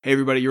Hey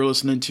everybody, you're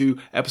listening to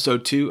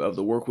episode 2 of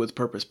the Work with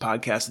Purpose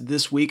podcast.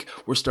 This week,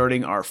 we're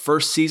starting our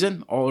first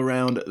season all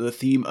around the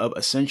theme of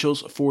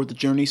essentials for the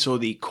journey. So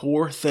the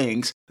core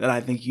things that I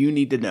think you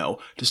need to know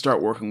to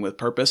start working with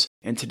purpose.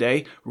 And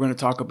today, we're going to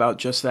talk about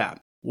just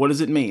that. What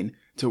does it mean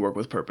to work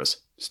with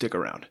purpose? Stick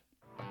around.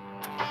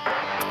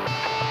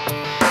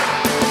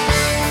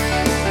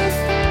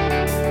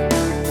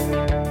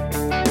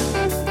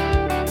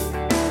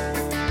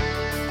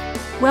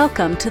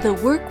 Welcome to the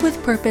Work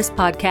with Purpose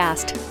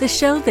podcast, the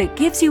show that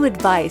gives you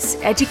advice,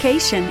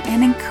 education,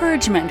 and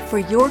encouragement for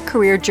your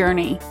career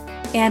journey.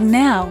 And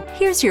now,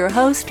 here's your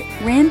host,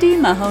 Randy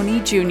Mahoney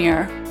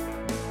Jr.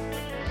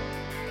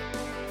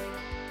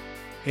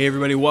 Hey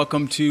everybody,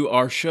 welcome to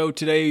our show.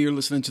 Today you're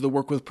listening to the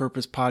Work with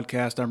Purpose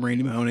podcast. I'm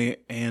Randy Mahoney,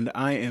 and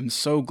I am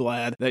so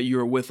glad that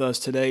you're with us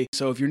today.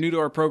 So if you're new to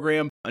our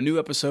program, a new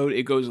episode,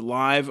 it goes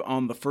live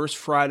on the first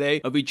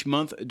Friday of each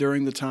month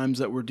during the times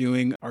that we're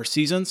doing our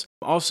seasons.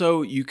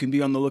 Also, you can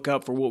be on the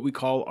lookout for what we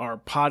call our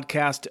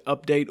podcast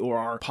update or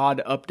our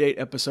pod update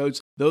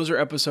episodes. Those are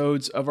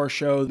episodes of our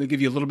show that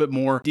give you a little bit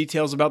more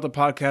details about the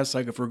podcast,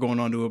 like if we're going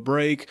on to a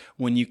break,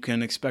 when you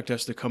can expect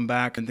us to come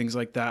back and things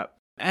like that.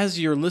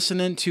 As you're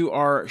listening to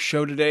our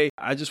show today,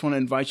 I just want to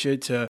invite you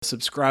to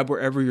subscribe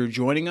wherever you're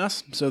joining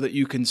us so that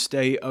you can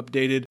stay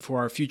updated for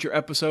our future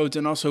episodes,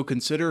 and also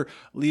consider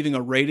leaving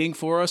a rating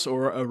for us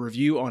or a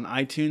review on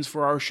iTunes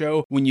for our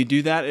show. When you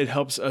do that, it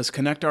helps us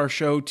connect our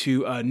show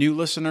to new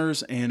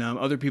listeners, and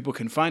other people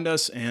can find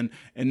us and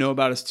know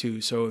about us too.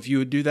 So if you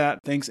would do that,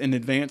 thanks in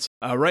advance.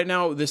 Right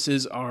now, this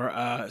is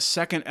our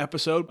second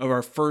episode of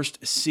our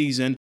first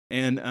season.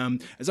 And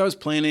as I was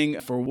planning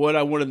for what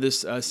I wanted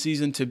this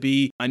season to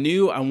be, I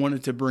knew I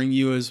wanted to bring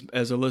you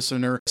as a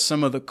listener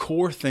some of the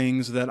core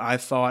things that I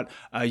thought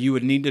you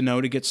would need to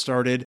know to get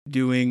started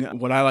doing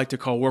what I like to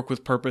call work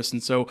with purpose.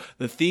 And so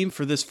the theme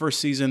for this first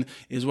season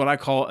is what I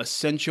call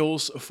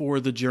essentials for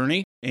the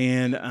journey.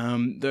 And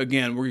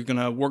again, we're going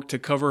to work to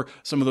cover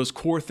some of those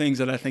core things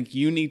that I think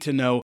you need to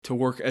know to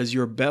work as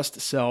your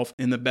best self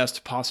in the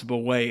best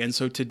possible way. And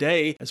so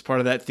today, as part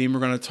of that theme,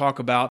 we're going to talk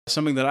about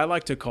something that I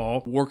like to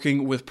call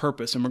working with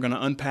purpose. And we're going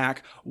to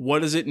unpack, what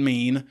does it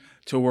mean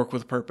to work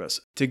with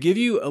purpose? To give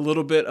you a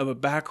little bit of a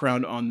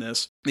background on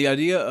this, the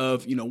idea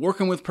of,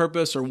 working with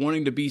purpose or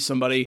wanting to be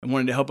somebody and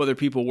wanting to help other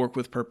people work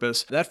with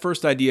purpose, that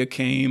first idea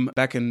came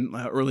back in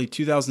early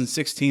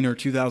 2016 or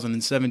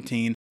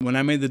 2017 when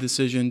I made the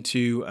decision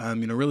to,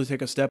 really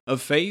take a step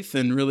of faith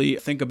and really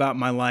think about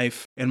my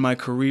life and my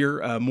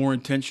career more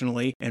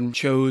intentionally, and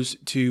chose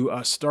to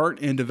start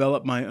and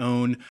develop my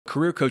own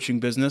career coaching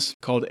business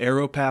called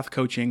Aeropath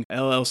Coaching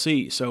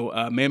LLC. So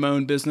made my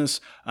own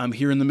business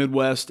here in the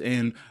Midwest,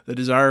 and the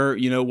desire,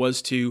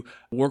 was to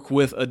work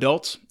with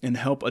adults and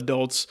help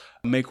adults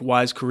make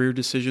wise career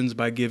decisions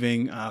by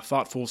giving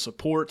thoughtful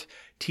support,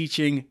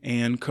 teaching,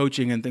 and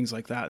coaching and things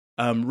like that.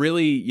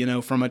 Really,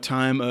 from a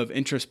time of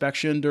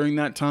introspection during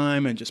that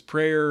time and just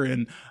prayer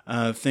and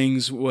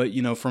things,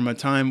 from a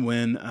time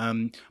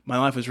when my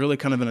life was really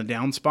kind of in a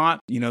down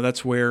spot,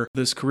 that's where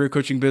this career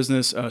coaching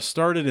business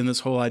started, and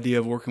this whole idea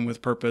of working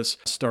with purpose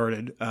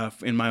started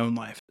in my own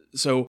life.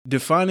 So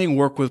defining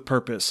work with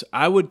purpose,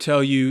 I would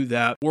tell you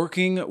that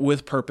working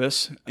with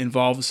purpose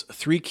involves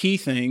 3 key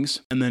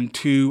things and then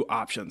 2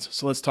 options.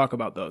 So let's talk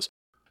about those.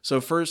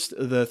 So first,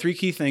 the 3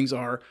 key things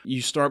are: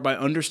 you start by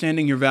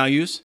understanding your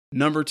values.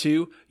 Number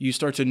 2, you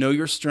start to know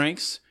your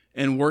strengths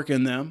and work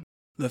in them.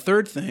 The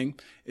third thing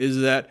is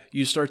that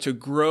you start to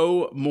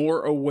grow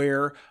more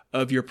aware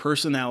of your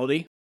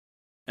personality.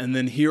 And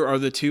then here are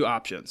the 2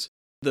 options.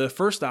 The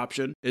first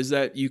option is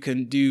that you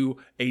can do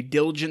a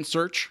diligent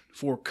search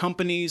for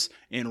companies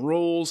and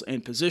roles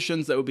and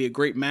positions that would be a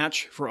great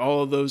match for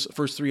all of those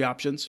first 3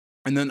 options.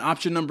 And then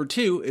option number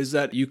 2 is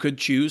that you could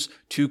choose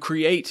to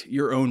create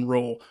your own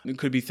role. It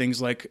could be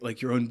things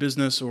like your own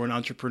business or an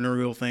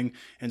entrepreneurial thing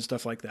and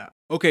stuff like that.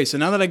 Okay, so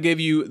now that I gave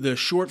you the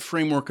short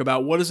framework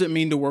about what does it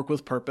mean to work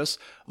with purpose,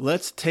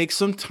 let's take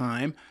some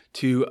time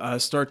to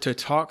start to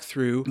talk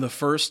through the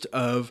first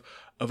of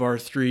our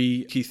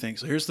 3 key things.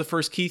 So here's the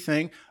first key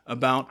thing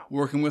about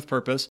working with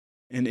purpose,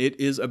 and it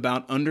is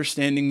about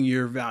understanding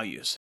your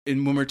values.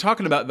 And when we're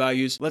talking about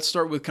values, let's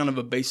start with kind of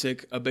a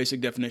basic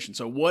definition.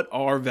 So what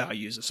are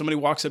values? If somebody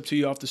walks up to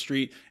you off the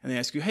street and they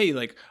ask you, hey,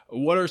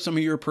 what are some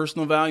of your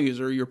personal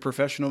values or your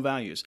professional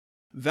values?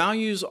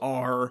 Values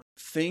are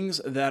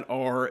things that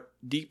are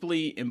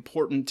deeply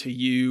important to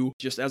you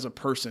just as a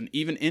person,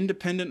 even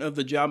independent of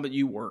the job that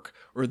you work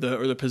or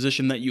the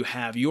position that you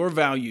have. Your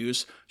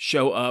values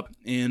show up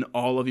in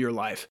all of your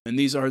life. And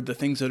these are the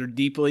things that are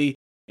deeply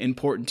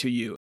important to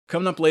you.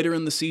 Coming up later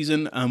in the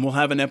season, we'll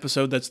have an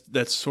episode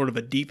that's sort of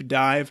a deep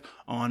dive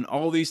on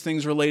all these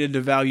things related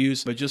to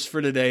values. But just for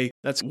today,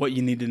 that's what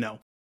you need to know.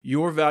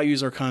 Your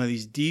values are kind of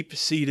these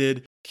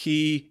deep-seated,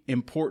 key,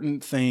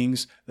 important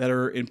things that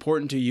are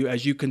important to you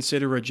as you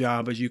consider a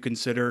job, as you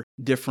consider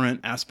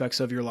different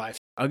aspects of your life.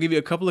 I'll give you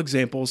a couple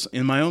examples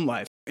in my own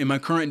life. In my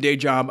current day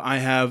job, I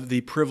have the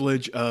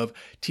privilege of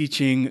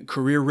teaching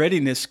career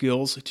readiness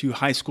skills to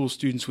high school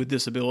students with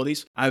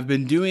disabilities. I've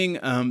been doing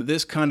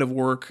this kind of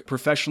work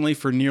professionally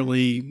for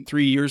nearly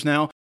 3 years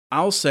now.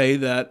 I'll say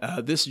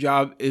that this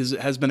job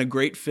has been a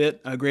great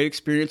fit, a great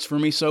experience for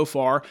me so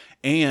far,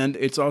 and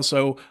it's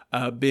also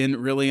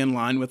been really in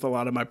line with a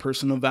lot of my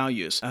personal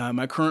values.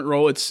 My current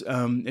role, it's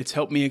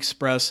helped me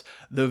express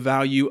the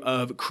value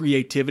of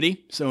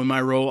creativity. So in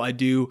my role, I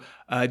do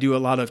a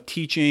lot of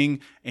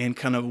teaching and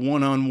kind of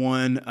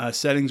one-on-one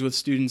settings with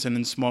students and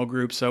in small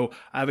groups. So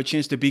I have a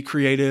chance to be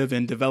creative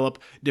and develop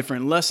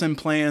different lesson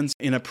plans.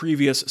 In a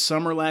previous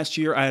summer last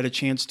year, I had a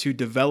chance to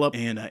develop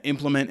and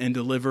implement and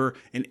deliver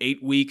an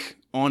 8-week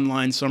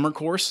online summer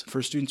course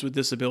for students with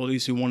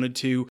disabilities who wanted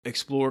to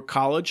explore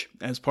college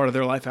as part of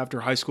their life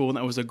after high school. And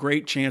that was a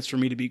great chance for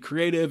me to be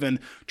creative and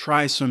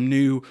try some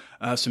new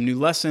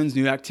lessons,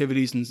 new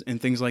activities,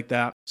 and things like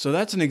that. So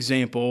that's an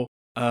example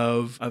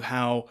of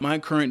how my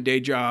current day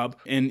job,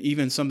 and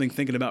even something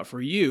thinking about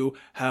for you,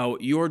 how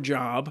your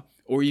job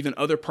or even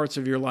other parts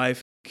of your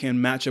life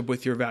can match up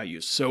with your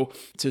values. So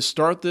to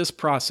start this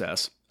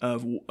process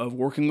of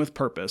working with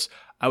purpose,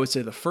 I would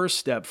say the first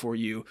step for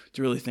you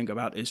to really think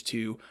about is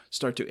to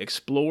start to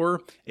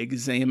explore,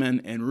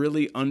 examine, and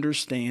really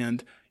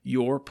understand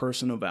your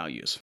personal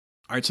values.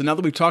 All right, so now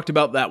that we've talked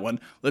about that one,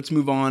 let's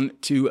move on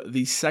to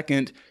the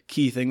second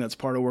key thing that's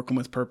part of working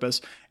with purpose,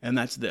 and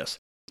that's this.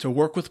 To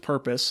work with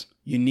purpose,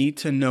 you need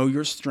to know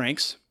your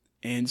strengths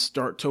and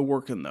start to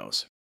work in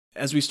those.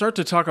 As we start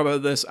to talk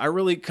about this, I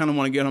really kind of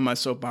want to get on my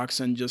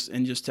soapbox and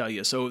just tell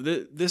you. So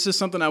this is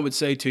something I would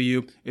say to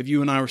you if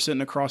you and I were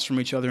sitting across from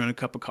each other in a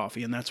cup of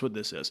coffee, and that's what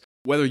this is.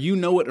 Whether you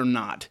know it or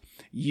not,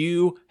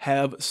 you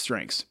have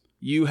strengths.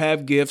 You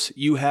have gifts,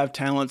 you have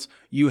talents,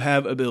 you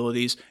have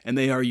abilities, and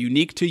they are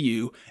unique to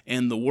you,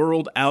 and the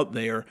world out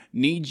there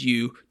needs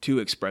you to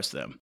express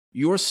them.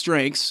 Your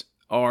strengths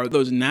are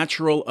those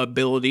natural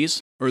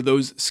abilities or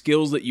those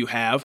skills that you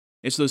have.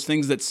 It's those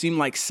things that seem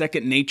like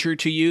second nature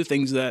to you,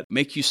 things that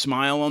make you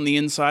smile on the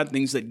inside,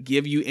 things that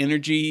give you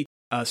energy.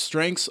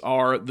 Strengths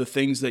are the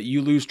things that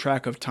you lose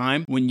track of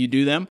time when you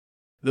do them.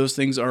 Those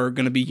things are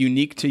going to be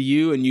unique to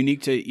you and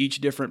unique to each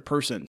different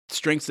person.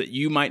 Strengths that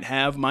you might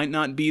have might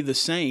not be the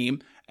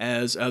same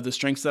as the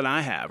strengths that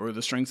I have or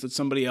the strengths that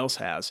somebody else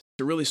has.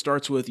 It really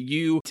starts with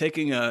you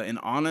taking an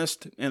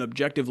honest and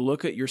objective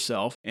look at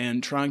yourself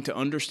and trying to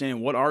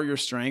understand what are your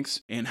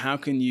strengths and how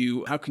can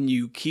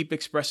you keep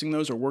expressing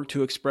those or work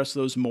to express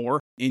those more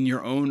in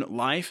your own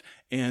life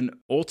and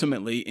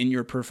ultimately in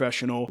your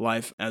professional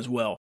life as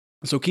well.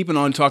 So keeping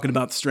on talking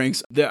about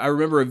strengths, I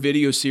remember a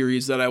video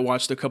series that I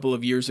watched a couple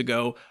of years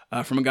ago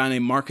from a guy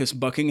named Marcus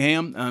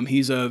Buckingham.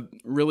 He's a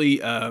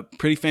really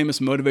pretty famous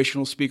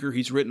motivational speaker.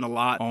 He's written a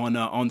lot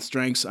on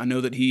strengths. I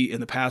know that in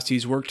the past,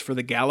 he's worked for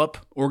the Gallup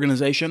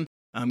organization.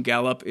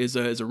 Gallup is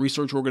a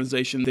research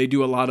organization. They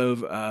do a lot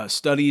of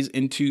studies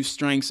into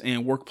strengths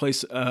and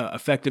workplace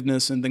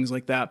effectiveness and things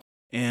like that.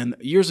 And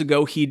years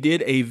ago, he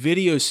did a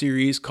video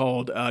series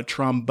called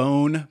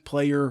Trombone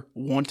Player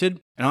Wanted.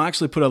 And I'll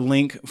actually put a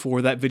link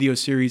for that video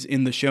series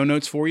in the show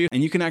notes for you.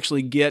 And you can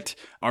actually get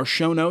our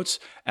show notes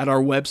at our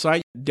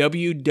website,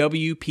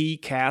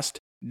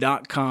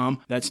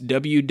 wwpcast.com. That's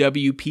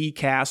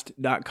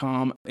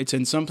wwpcast.com. It's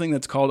in something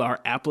that's called our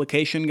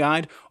application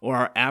guide or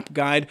our app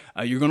guide.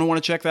 You're going to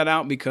want to check that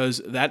out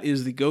because that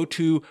is the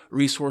go-to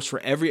resource for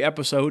every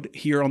episode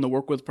here on the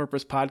Work with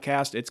Purpose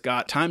podcast. It's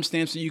got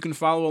timestamps that you can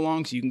follow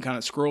along so you can kind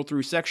of scroll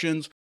through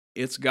sections.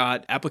 It's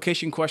got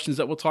application questions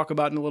that we'll talk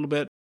about in a little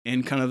bit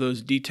and kind of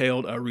those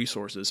detailed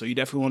resources. So you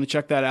definitely want to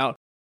check that out.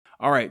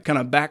 All right, kind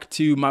of back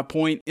to my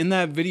point. In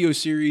that video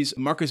series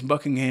Marcus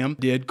Buckingham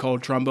did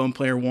called Trombone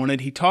Player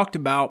Wanted, he talked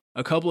about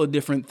a couple of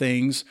different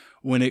things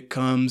when it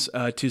comes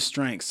to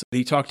strengths.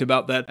 He talked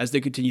about that as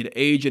they continue to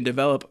age and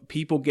develop,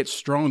 people get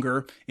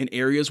stronger in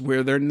areas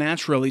where they're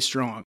naturally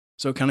strong.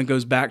 So it kind of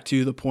goes back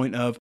to the point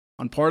of,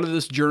 on part of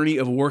this journey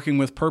of working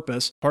with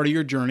purpose, part of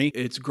your journey,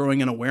 it's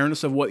growing an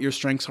awareness of what your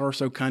strengths are,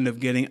 so kind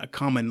of getting a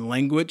common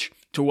language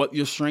to what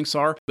your strengths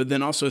are, but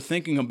then also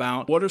thinking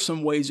about what are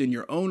some ways in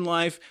your own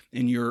life,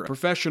 in your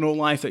professional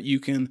life that you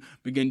can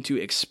begin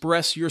to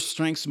express your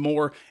strengths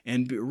more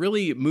and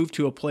really move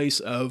to a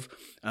place of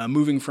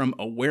moving from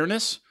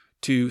awareness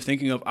to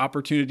thinking of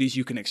opportunities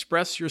you can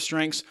express your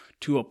strengths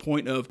to a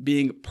point of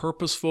being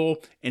purposeful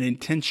and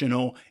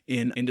intentional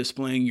in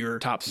displaying your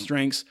top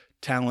strengths,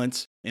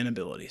 talents, and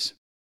abilities.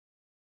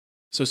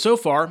 So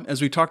far,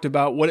 as we talked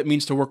about what it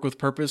means to work with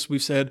purpose,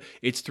 we've said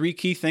it's 3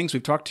 key things.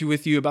 We've talked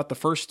with you about the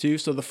first 2.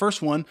 So the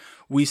first one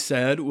we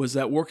said was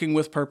that working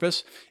with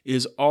purpose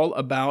is all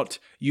about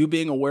you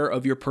being aware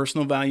of your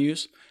personal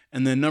values.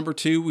 And then number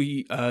 2,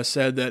 we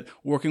said that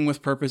working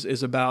with purpose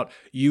is about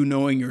you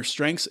knowing your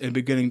strengths and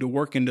beginning to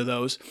work into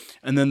those.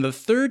 And then the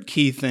third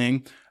key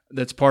thing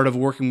that's part of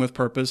working with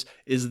purpose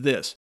is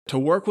this. To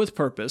work with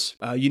purpose,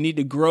 you need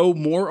to grow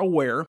more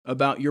aware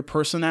about your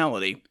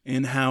personality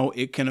and how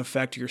it can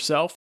affect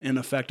yourself and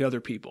affect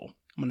other people.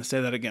 I'm going to say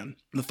that again.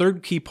 The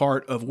third key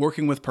part of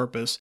working with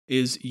purpose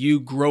is you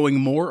growing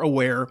more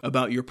aware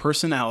about your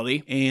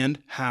personality and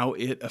how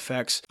it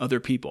affects other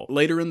people.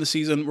 Later in the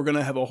season, we're going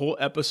to have a whole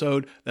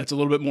episode that's a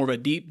little bit more of a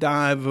deep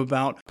dive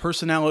about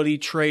personality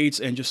traits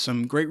and just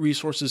some great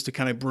resources to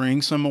kind of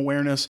bring some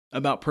awareness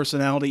about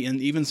personality,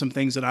 and even some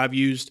things that I've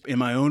used in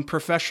my own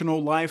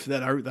professional life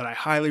that I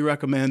highly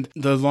recommend.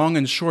 The long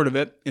and short of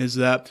it is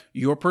that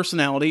your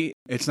personality,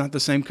 it's not the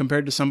same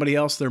compared to somebody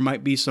else. There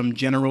might be some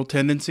general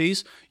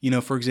tendencies.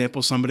 For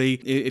example, somebody,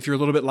 if you're a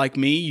little bit like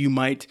me, you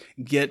might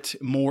get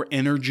more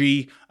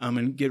energy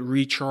and get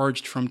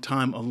recharged from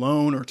time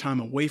alone or time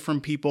away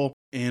from people.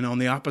 And on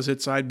the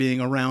opposite side, being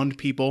around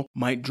people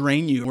might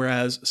drain you,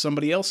 whereas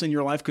somebody else in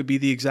your life could be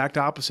the exact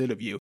opposite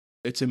of you.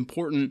 It's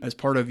important as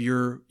part of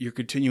your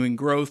continuing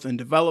growth and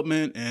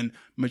development and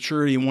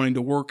maturity and wanting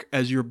to work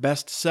as your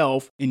best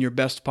self in your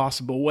best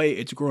possible way.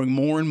 It's growing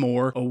more and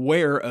more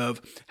aware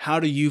of how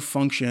do you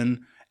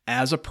function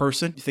as a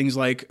person. Things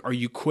like, are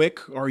you quick?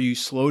 Are you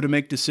slow to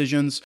make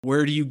decisions?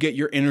 Where do you get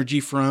your energy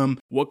from?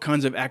 What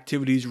kinds of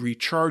activities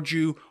recharge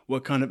you?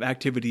 What kind of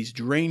activities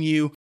drain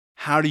you?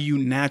 How do you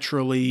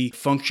naturally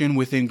function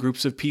within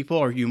groups of people?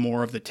 Are you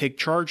more of the take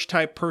charge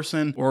type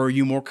person, or are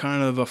you more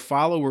kind of a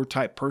follower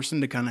type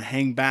person to kind of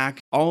hang back?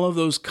 All of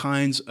those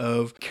kinds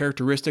of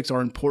characteristics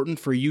are important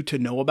for you to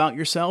know about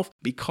yourself,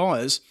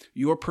 because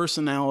your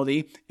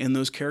personality and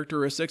those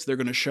characteristics, they're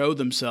going to show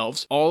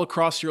themselves all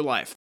across your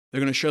life. They're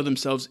going to show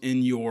themselves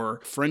in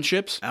your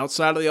friendships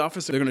outside of the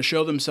office. They're going to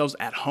show themselves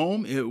at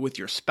home with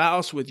your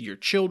spouse, with your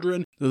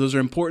children. So those are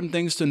important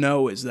things to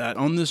know, is that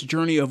on this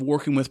journey of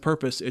working with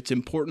purpose, it's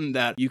important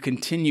that you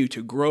continue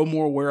to grow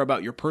more aware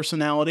about your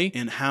personality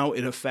and how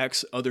it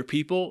affects other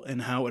people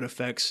and how it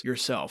affects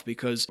yourself,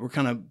 because we're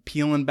kind of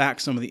peeling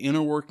back some of the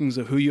inner workings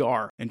of who you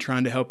are and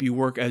trying to help you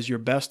work as your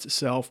best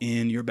self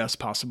in your best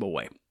possible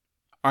way.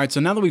 All right,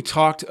 so now that we've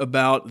talked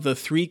about the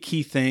 3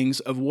 key things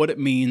of what it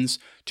means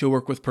to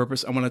work with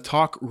purpose, I want to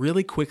talk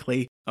really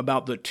quickly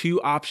about the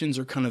 2 options,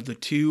 or kind of the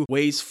 2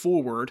 ways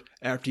forward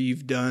after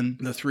you've done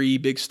the 3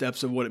 big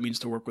steps of what it means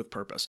to work with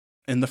purpose.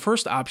 And the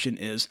first option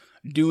is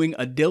doing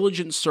a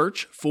diligent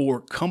search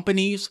for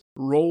companies,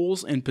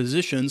 roles, and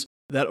positions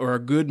that are a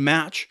good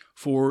match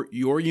for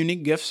your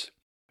unique gifts,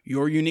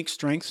 your unique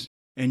strengths,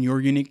 and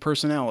your unique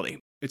personality.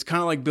 It's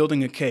kind of like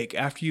building a cake.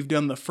 After you've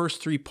done the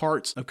first 3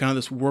 parts of kind of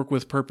this work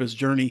with purpose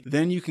journey,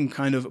 then you can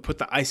kind of put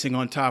the icing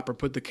on top, or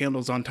put the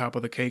candles on top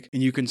of the cake,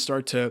 and you can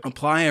start to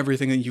apply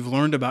everything that you've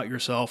learned about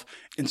yourself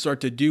and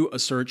start to do a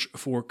search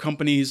for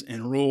companies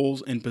and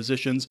roles and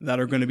positions that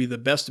are going to be the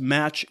best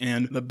match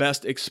and the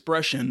best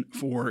expression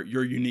for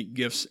your unique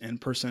gifts and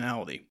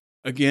personality.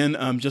 Again,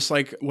 just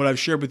like what I've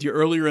shared with you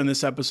earlier in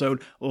this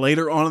episode,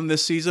 later on in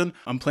this season,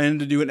 I'm planning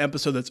to do an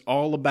episode that's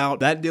all about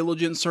that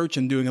diligent search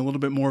and doing a little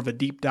bit more of a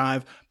deep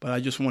dive, but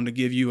I just wanted to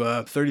give you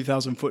a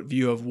 30,000-foot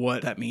view of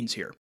what that means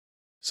here.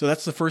 So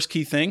that's the first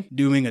key thing,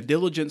 doing a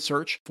diligent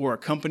search for a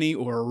company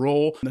or a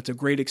role that's a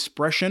great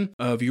expression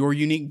of your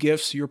unique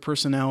gifts, your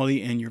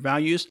personality, and your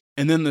values.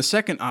 And then the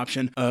second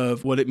option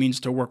of what it means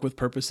to work with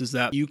purpose is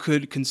that you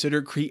could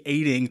consider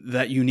creating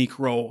that unique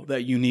role,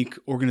 that unique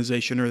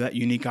organization, or that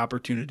unique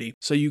opportunity.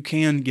 So you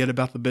can get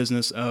about the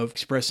business of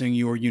expressing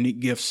your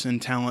unique gifts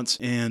and talents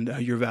and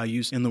your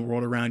values in the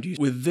world around you.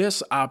 With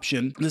this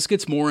option, this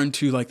gets more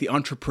into like the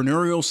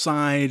entrepreneurial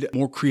side,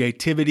 more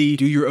creativity,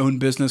 do your own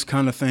business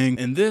kind of thing.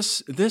 And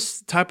this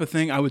type of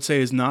thing, I would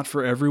say, is not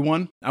for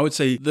everyone. I would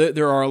say that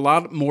there are a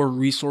lot more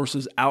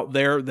resources out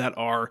there that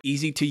are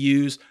easy to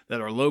use,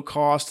 that are low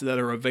cost, that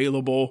are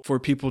available for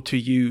people to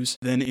use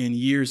than in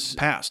years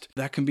past.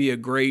 That can be a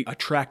great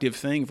attractive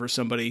thing for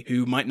somebody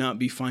who might not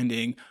be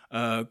finding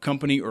a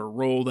company or a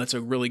role that's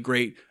a really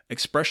great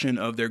expression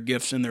of their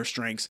gifts and their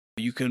strengths.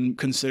 You can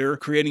consider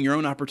creating your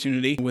own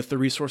opportunity with the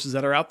resources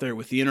that are out there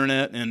with the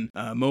internet and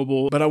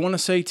mobile. But I want to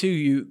say to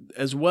you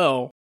as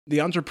well, the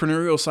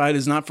entrepreneurial side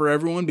is not for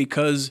everyone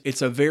because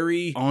it's a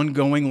very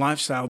ongoing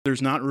lifestyle.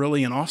 There's not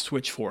really an off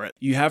switch for it.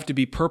 You have to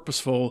be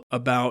purposeful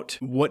about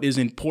what is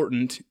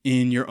important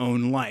in your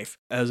own life.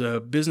 As a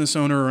business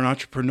owner or an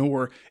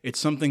entrepreneur, it's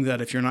something that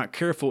if you're not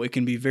careful, it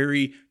can be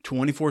very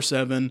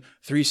 24/7,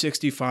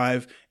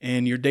 365,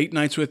 and your date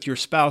nights with your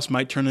spouse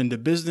might turn into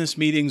business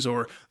meetings,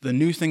 or the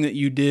new thing that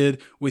you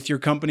did with your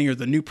company, or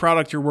the new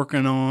product you're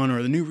working on,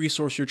 or the new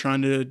resource you're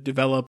trying to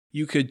develop.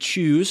 You could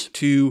choose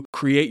to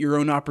create your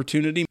own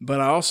opportunity,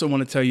 but I also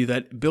want to tell you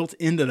that built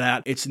into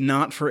that, it's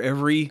not for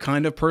every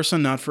kind of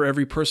person, not for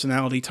every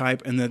personality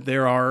type, and that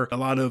there are a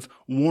lot of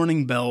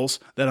warning bells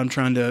that I'm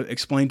trying to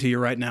explain to you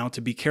right now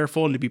to be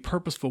careful and to be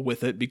purposeful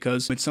with it,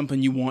 because it's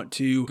something you want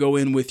to go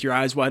in with your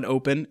eyes wide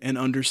open and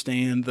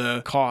understand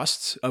the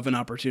costs of an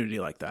opportunity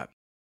like that.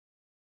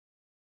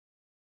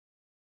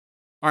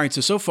 All right,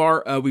 so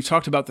far, we've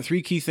talked about the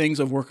 3 key things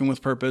of working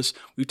with purpose.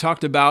 We've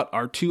talked about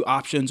our 2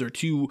 options, or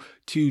two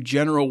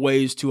general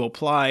ways to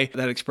apply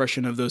that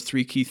expression of those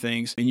 3 key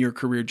things in your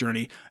career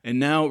journey. And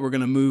now we're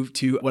going to move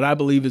to what I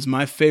believe is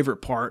my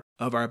favorite part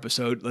of our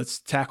episode. Let's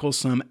tackle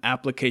some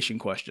application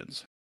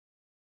questions.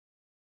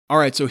 All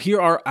right, so here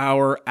are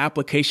our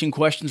application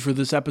questions for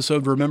this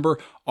episode. Remember,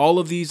 all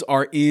of these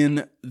are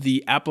in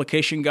the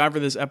application guide for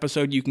this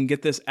episode. You can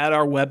get this at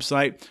our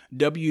website,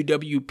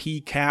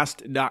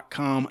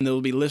 wwpcast.com, and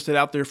it'll be listed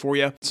out there for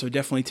you. So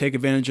definitely take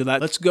advantage of that.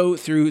 Let's go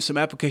through some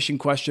application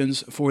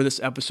questions for this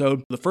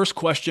episode. The first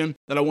question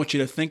that I want you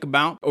to think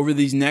about over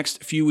these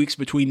next few weeks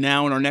between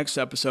now and our next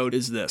episode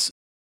is this.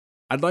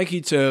 I'd like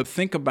you to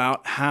think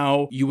about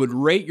how you would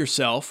rate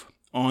yourself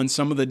on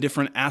some of the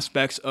different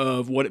aspects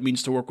of what it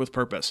means to work with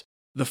purpose.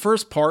 The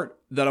first part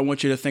that I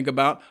want you to think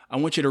about, I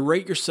want you to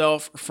rate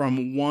yourself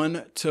from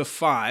 1 to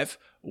 5,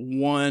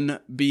 1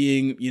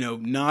 being,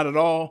 not at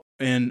all,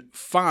 and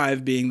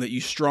 5 being that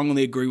you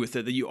strongly agree with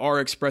it, that you are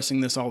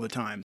expressing this all the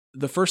time.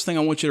 The first thing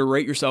I want you to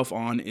rate yourself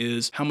on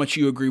is how much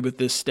you agree with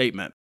this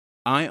statement.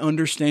 I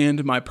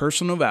understand my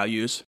personal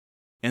values,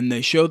 and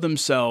they show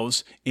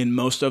themselves in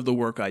most of the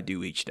work I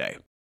do each day.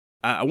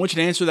 I want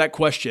you to answer that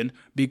question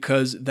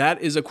because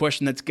that is a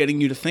question that's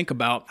getting you to think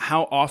about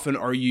how often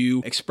are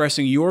you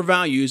expressing your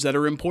values that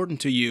are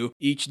important to you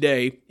each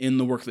day in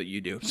the work that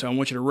you do. So I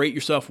want you to rate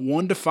yourself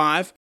 1 to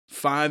 5,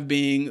 5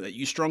 being that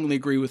you strongly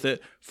agree with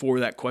it for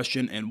that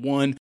question, and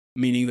 1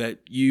 meaning that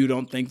you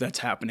don't think that's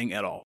happening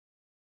at all.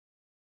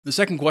 The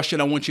second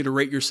question I want you to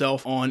rate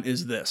yourself on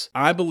is this.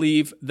 I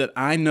believe that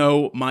I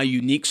know my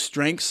unique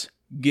strengths,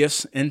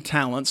 gifts, and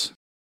talents,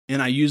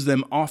 and I use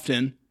them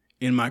often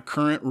in my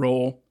current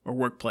role or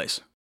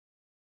workplace.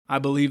 I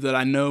believe that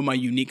I know my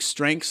unique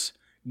strengths,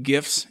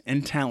 gifts,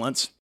 and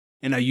talents,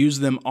 and I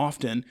use them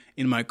often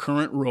in my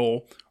current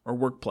role or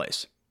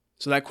workplace.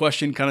 So that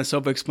question, kind of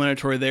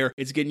self-explanatory there.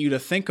 It's getting you to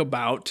think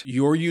about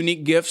your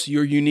unique gifts,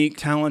 your unique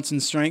talents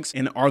and strengths,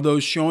 and are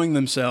those showing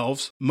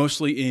themselves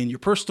mostly in your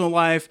personal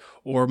life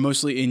or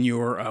mostly in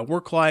your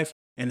work life,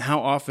 and how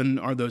often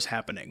are those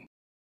happening?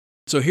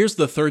 So here's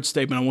the third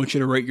statement I want you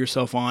to rate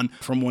yourself on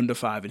from 1 to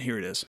 5, and here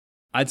it is.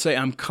 I'd say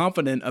I'm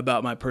confident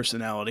about my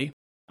personality,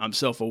 I'm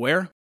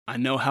self-aware, I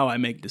know how I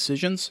make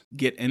decisions,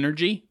 get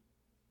energy,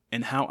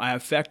 and how I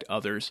affect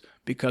others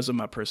because of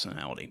my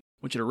personality. I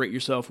want you to rate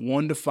yourself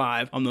 1 to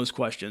 5 on those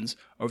questions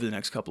over the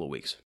next couple of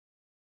weeks.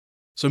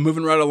 So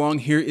moving right along,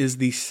 here is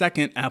the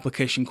second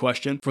application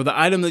question. For the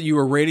item that you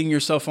were rating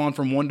yourself on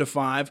from 1 to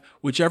 5,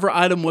 whichever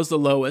item was the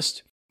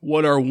lowest,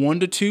 what are 1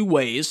 to 2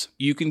 ways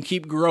you can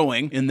keep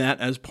growing in that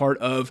as part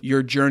of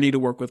your journey to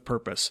work with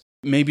purpose?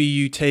 Maybe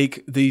you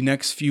take the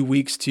next few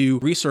weeks to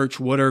research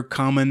what are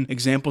common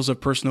examples of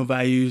personal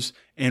values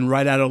and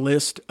write out a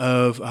list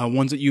of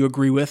ones that you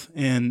agree with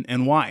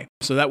and why.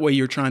 So that way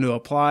you're trying to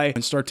apply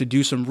and start to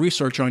do some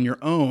research on your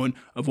own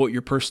of what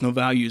your personal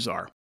values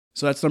are.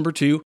 So that's number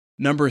 2.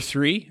 Number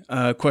 3,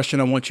 a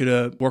question I want you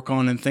to work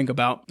on and think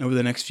about over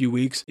the next few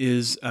weeks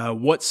is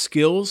what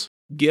skills,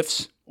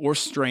 gifts, or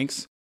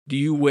strengths do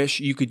you wish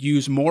you could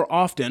use more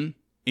often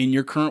in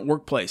your current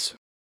workplace?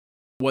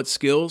 What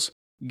skills,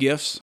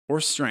 gifts, or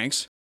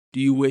strengths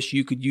do you wish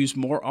you could use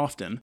more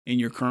often in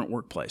your current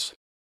workplace?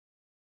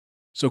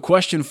 So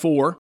question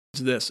 4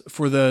 is this.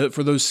 For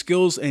those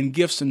skills and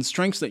gifts and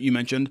strengths that you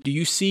mentioned, do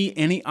you see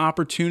any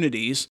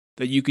opportunities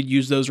that you could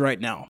use those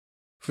right now?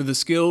 For the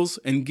skills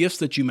and gifts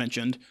that you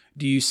mentioned,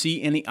 do you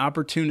see any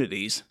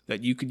opportunities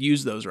that you could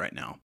use those right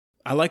now?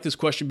 I like this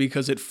question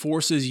because it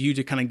forces you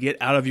to kind of get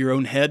out of your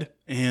own head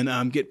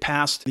and get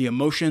past the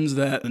emotions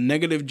that a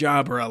negative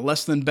job or a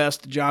less than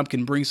best job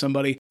can bring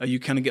somebody. You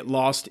kind of get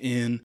lost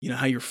in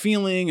how you're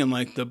feeling and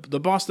like the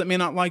boss that may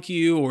not like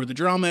you or the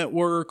drama at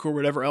work or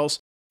whatever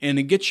else. And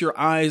it gets your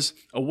eyes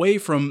away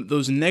from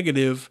those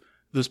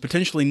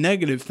potentially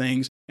negative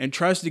things and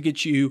tries to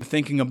get you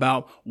thinking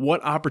about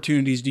what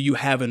opportunities do you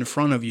have in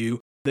front of you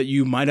that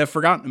you might have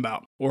forgotten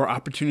about, or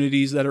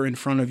opportunities that are in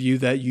front of you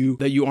that you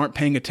aren't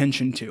paying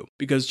attention to.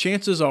 Because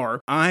chances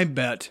are, I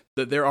bet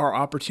that there are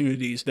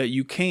opportunities that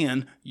you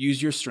can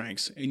use your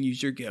strengths and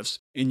use your gifts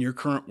in your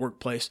current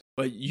workplace,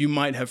 but you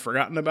might have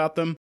forgotten about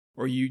them,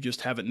 or you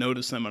just haven't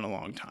noticed them in a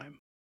long time.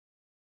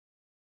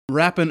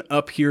 Wrapping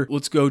up here,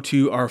 let's go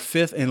to our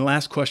 5th and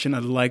last question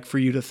I'd like for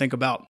you to think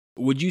about.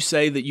 Would you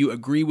say that you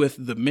agree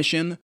with the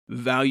mission,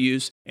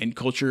 values, and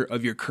culture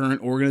of your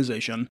current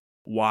organization?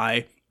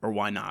 Why or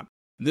why not?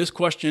 This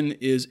question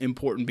is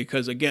important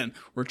because, again,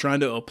 we're trying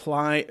to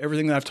apply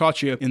everything that I've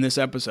taught you in this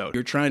episode.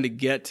 You're trying to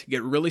get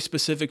really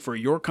specific for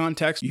your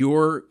context,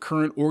 your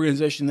current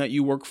organization that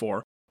you work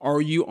for.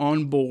 Are you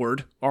on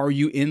board? Are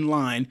you in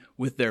line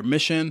with their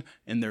mission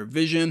and their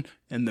vision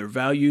and their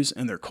values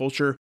and their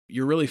culture?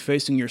 You're really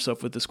facing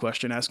yourself with this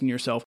question, asking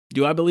yourself,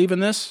 do I believe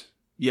in this?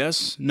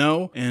 Yes,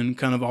 no, and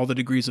kind of all the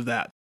degrees of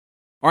that.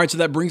 All right, so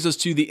that brings us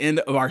to the end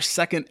of our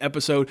 2nd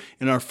episode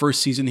in our 1st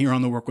season here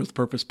on the Work with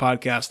Purpose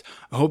podcast.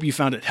 I hope you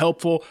found it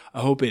helpful. I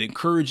hope it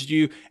encouraged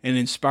you and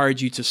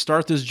inspired you to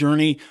start this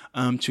journey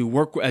to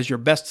work as your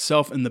best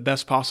self in the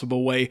best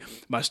possible way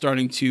by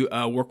starting to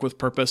work with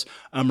purpose.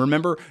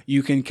 Remember,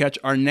 you can catch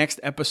our next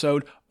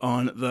episode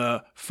on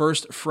the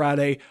first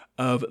Friday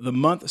of the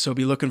month. So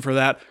be looking for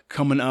that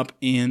coming up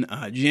in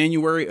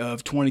January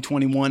of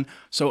 2021.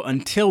 So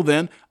until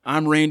then,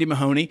 I'm Randy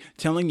Mahoney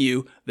telling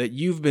you that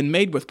you've been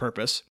made with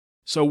purpose,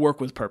 so work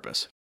with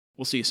purpose.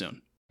 We'll see you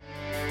soon.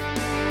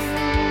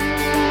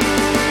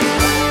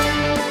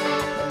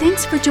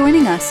 Thanks for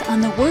joining us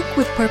on the Work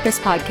with Purpose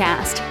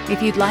podcast.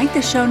 If you'd like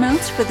the show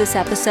notes for this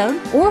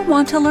episode or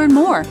want to learn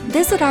more,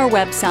 visit our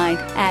website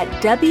at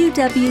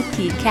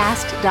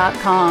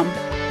www.pcast.com.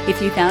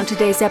 If you found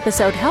today's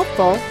episode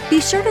helpful,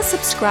 be sure to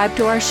subscribe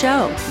to our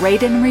show,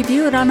 rate and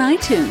review it on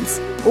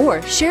iTunes,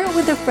 or share it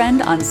with a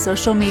friend on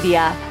social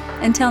media.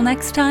 Until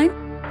next time,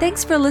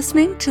 thanks for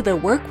listening to the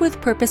Work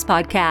with Purpose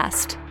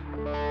podcast.